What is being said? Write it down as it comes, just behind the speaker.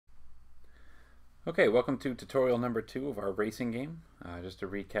Okay, welcome to tutorial number 2 of our racing game. Just to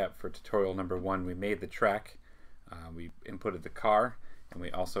recap, for tutorial number 1, we made the track, we inputted the car, and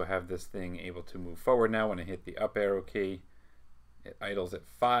we also have this thing able to move forward now. When I hit the up arrow key, it idles at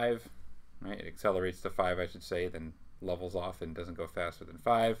 5, right? It accelerates to 5, I should say, then levels off and doesn't go faster than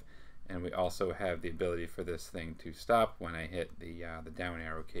 5. And we also have the ability for this thing to stop when I hit the down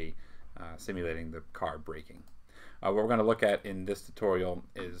arrow key, simulating the car braking. What we're going to look at in this tutorial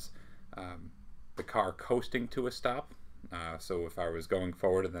is the car coasting to a stop. So if I was going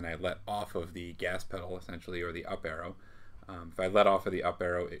forward and then I let off of the gas pedal, essentially, or the up arrow, if I let off of the up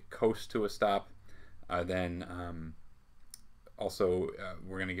arrow, it coasts to a stop. Then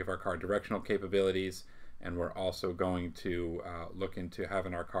we're going to give our car directional capabilities, and we're also going to look into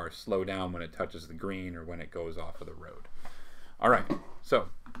having our car slow down when it touches the green or when it goes off of the road. All right, so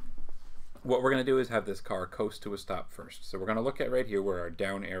what we're going to do is have this car coast to a stop first. So we're going to look at right here where our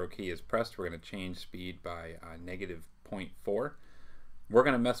down arrow key is pressed. We're going to change speed by negative 0.4. We're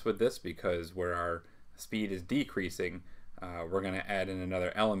going to mess with this because where our speed is decreasing, we're going to add in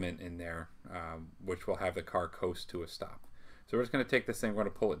another element in there, which will have the car coast to a stop. So we're just going to take this thing, we're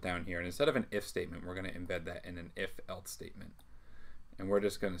going to pull it down here, and instead of an if statement, we're going to embed that in an if-else statement. And we're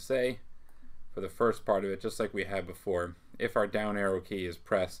just going to say, for the first part of it, just like we had before, if our down arrow key is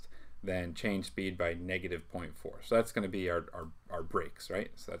pressed, then change speed by negative 0.4. So that's going to be our brakes,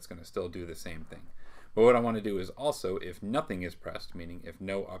 right? So that's going to still do the same thing. But what I want to do is also, if nothing is pressed, meaning if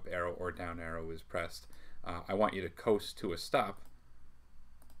no up arrow or down arrow is pressed, I want you to coast to a stop.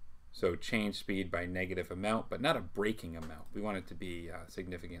 So change speed by negative amount, but not a braking amount. We want it to be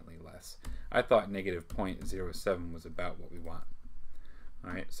significantly less. I thought negative 0.07 was about what we want.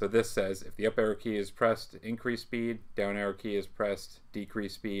 All right, so this says if the up arrow key is pressed, increase speed, down arrow key is pressed,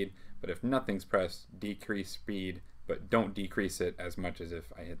 decrease speed, but if nothing's pressed, decrease speed, but don't decrease it as much as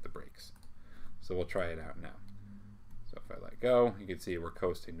if I hit the brakes. So we'll try it out now. So if I let go, you can see we're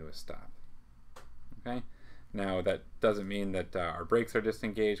coasting to a stop. Okay, now that doesn't mean that our brakes are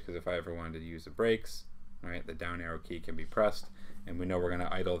disengaged, because if I ever wanted to use the brakes, right, the down arrow key can be pressed, and we know we're going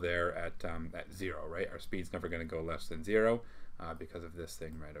to idle there at 0, right? Our speed's never going to go less than 0. Because of this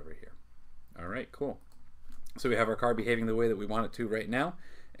thing right over here. All right, cool. So we have our car behaving the way that we want it to right now,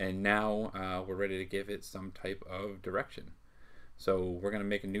 and now we're ready to give it some type of direction. So we're going to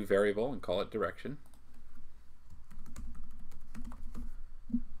make a new variable and call it direction.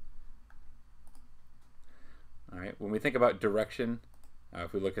 All right, when we think about direction,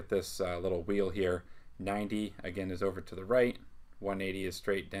 if we look at this little wheel here, 90 again is over to the right, 180 is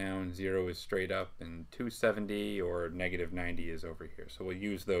straight down, 0 is straight up, and 270 or negative 90 is over here. So we'll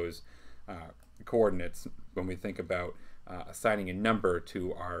use those coordinates when we think about assigning a number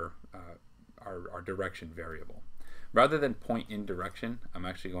to our direction variable. Rather than point in direction, I'm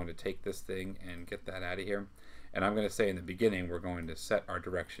actually going to take this thing and get that out of here. And I'm going to say in the beginning, we're going to set our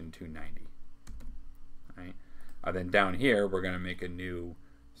direction to 90. All right? Then down here, we're going to make a new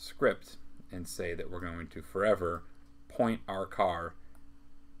script and say that we're going to forever point our car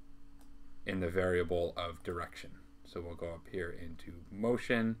in the variable of direction. So we'll go up here into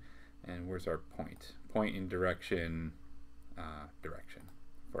motion, and where's our point? Point in direction, direction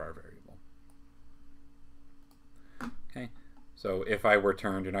for our variable. Okay, so if I were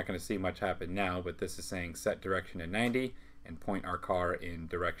turned, you're not going to see much happen now, but this is saying set direction to 90 and point our car in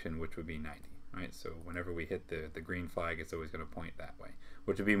direction, which would be 90. Right, so whenever we hit the green flag, it's always going to point that way,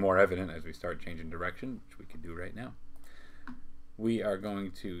 which would be more evident as we start changing direction, which we can do right now. We are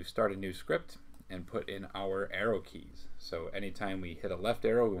going to start a new script and put in our arrow keys. So anytime we hit a left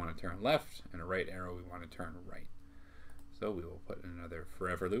arrow, we want to turn left, and a right arrow, we want to turn right. So we will put in another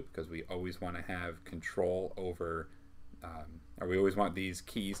forever loop, because we always want to have control over, or we always want these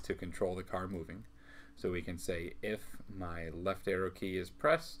keys to control the car moving. So we can say if my left arrow key is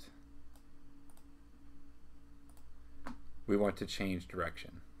pressed, we want to change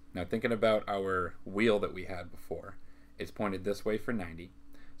direction. Now thinking about our wheel that we had before, it's pointed this way for 90,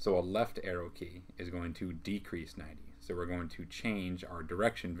 so a left arrow key is going to decrease 90. So we're going to change our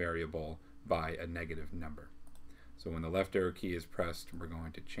direction variable by a negative number. So when the left arrow key is pressed, we're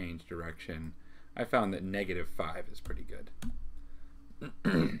going to change direction. I found that negative 5 is pretty good.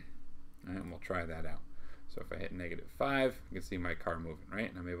 And we'll try that out. So if I hit negative 5, you can see my car moving, right?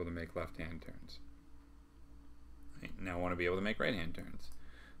 And I'm able to make left-hand turns. Right, now I want to be able to make right-hand turns.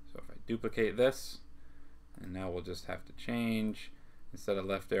 So if I duplicate this, and now we'll just have to change, instead of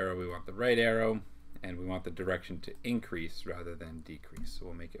left arrow, we want the right arrow, and we want the direction to increase rather than decrease. So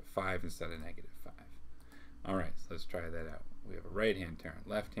we'll make it 5 instead of negative 5. All right, so let's try that out. We have a right-hand turn,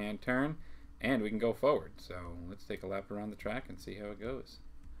 left-hand turn, and we can go forward. So let's take a lap around the track and see how it goes.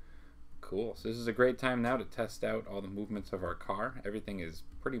 Cool. So this is a great time now to test out all the movements of our car. Everything is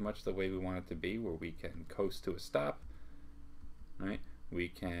pretty much the way we want it to be, where we can coast to a stop. Right? We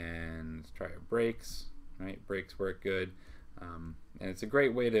can try our brakes. Right? Brakes work good. And it's a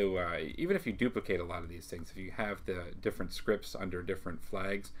great way to, even if you duplicate a lot of these things, if you have the different scripts under different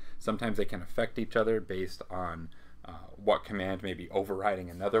flags, sometimes they can affect each other based on what command may be overriding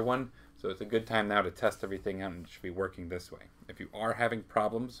another one. So it's a good time now to test everything out, and it should be working this way. If you are having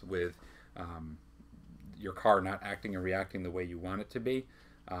problems with your car not acting and reacting the way you want it to be,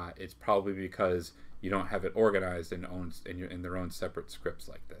 it's probably because you don't have it organized in their own separate scripts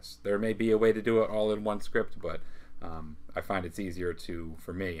like this. There may be a way to do it all in one script, but I find it's easier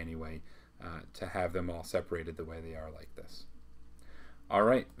for me anyway, to have them all separated the way they are like this. All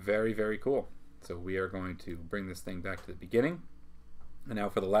right, very, very cool. So we are going to bring this thing back to the beginning. And now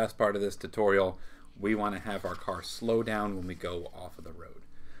for the last part of this tutorial, we want to have our car slow down when we go off of the road.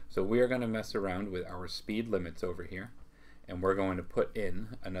 So we are going to mess around with our speed limits over here, and we're going to put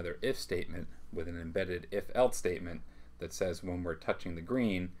in another if statement with an embedded if-else statement that says when we're touching the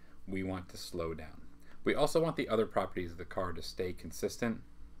green, we want to slow down. We also want the other properties of the car to stay consistent,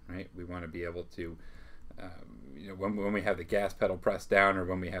 right? We want to be able to, when we have the gas pedal pressed down or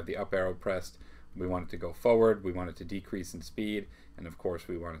when we have the up arrow pressed, we want it to go forward, we want it to decrease in speed, and of course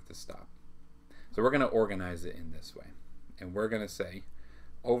we want it to stop. So we're going to organize it in this way. And we're going to say,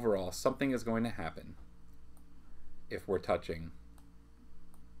 overall, something is going to happen if we're touching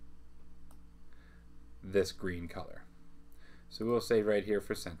this green color. So we'll say right here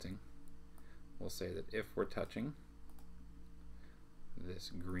for sensing, we'll say that if we're touching this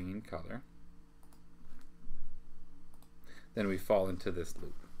green color, then we fall into this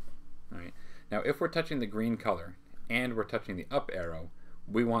loop. All right. Now, if we're touching the green color and we're touching the up arrow,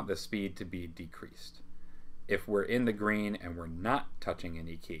 we want the speed to be decreased. If we're in the green and we're not touching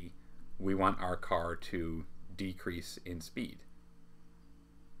any key, we want our car to decrease in speed.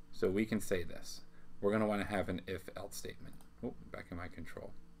 So we can say this. We're going to want to have an if-else statement. Oh, back in my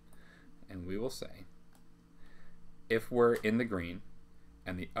control. And we will say, if we're in the green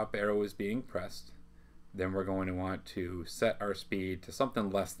and the up arrow is being pressed, then we're going to want to set our speed to something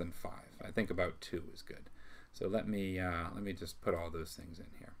less than 5. I think about 2 is good. So let me just put all those things in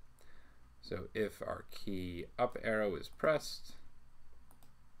here. So if our key up arrow is pressed,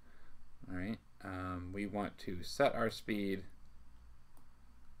 all right, we want to set our speed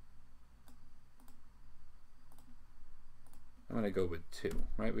I'm going to go with 2,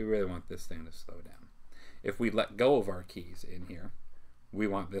 right? We really want this thing to slow down. If we let go of our keys in here, we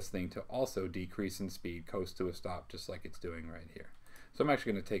want this thing to also decrease in speed, coast to a stop, just like it's doing right here. So I'm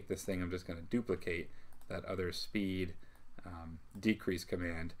actually going to take this thing, I'm just going to duplicate that other speed decrease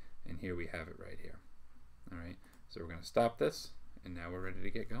command, and here we have it right here. All right, so we're going to stop this, and now we're ready to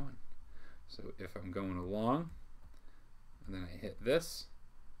get going. So if I'm going along, and then I hit this,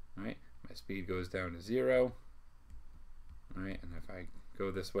 all right, my speed goes down to 0. All right, and if I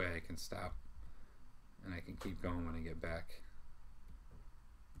go this way, I can stop, and I can keep going when I get back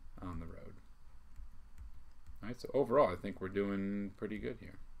on the road. All right, so overall, I think we're doing pretty good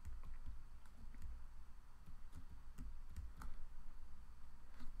here.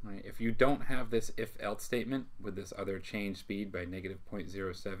 All right, if you don't have this if-else statement with this other change speed by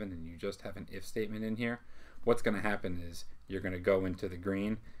 -0.07 and you just have an if statement in here, what's going to happen is you're going to go into the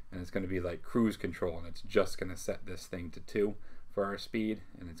green and it's going to be like cruise control, and it's just going to set this thing to 2 for our speed,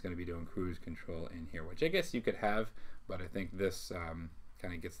 and it's going to be doing cruise control in here, which I guess you could have, but I think this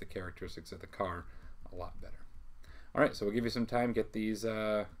kind of gets the characteristics of the car a lot better. All right, so we'll give you some time, get these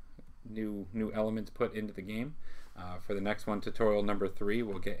new elements put into the game. For the next one, tutorial number 3,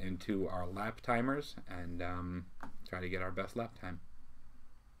 we'll get into our lap timers and try to get our best lap time.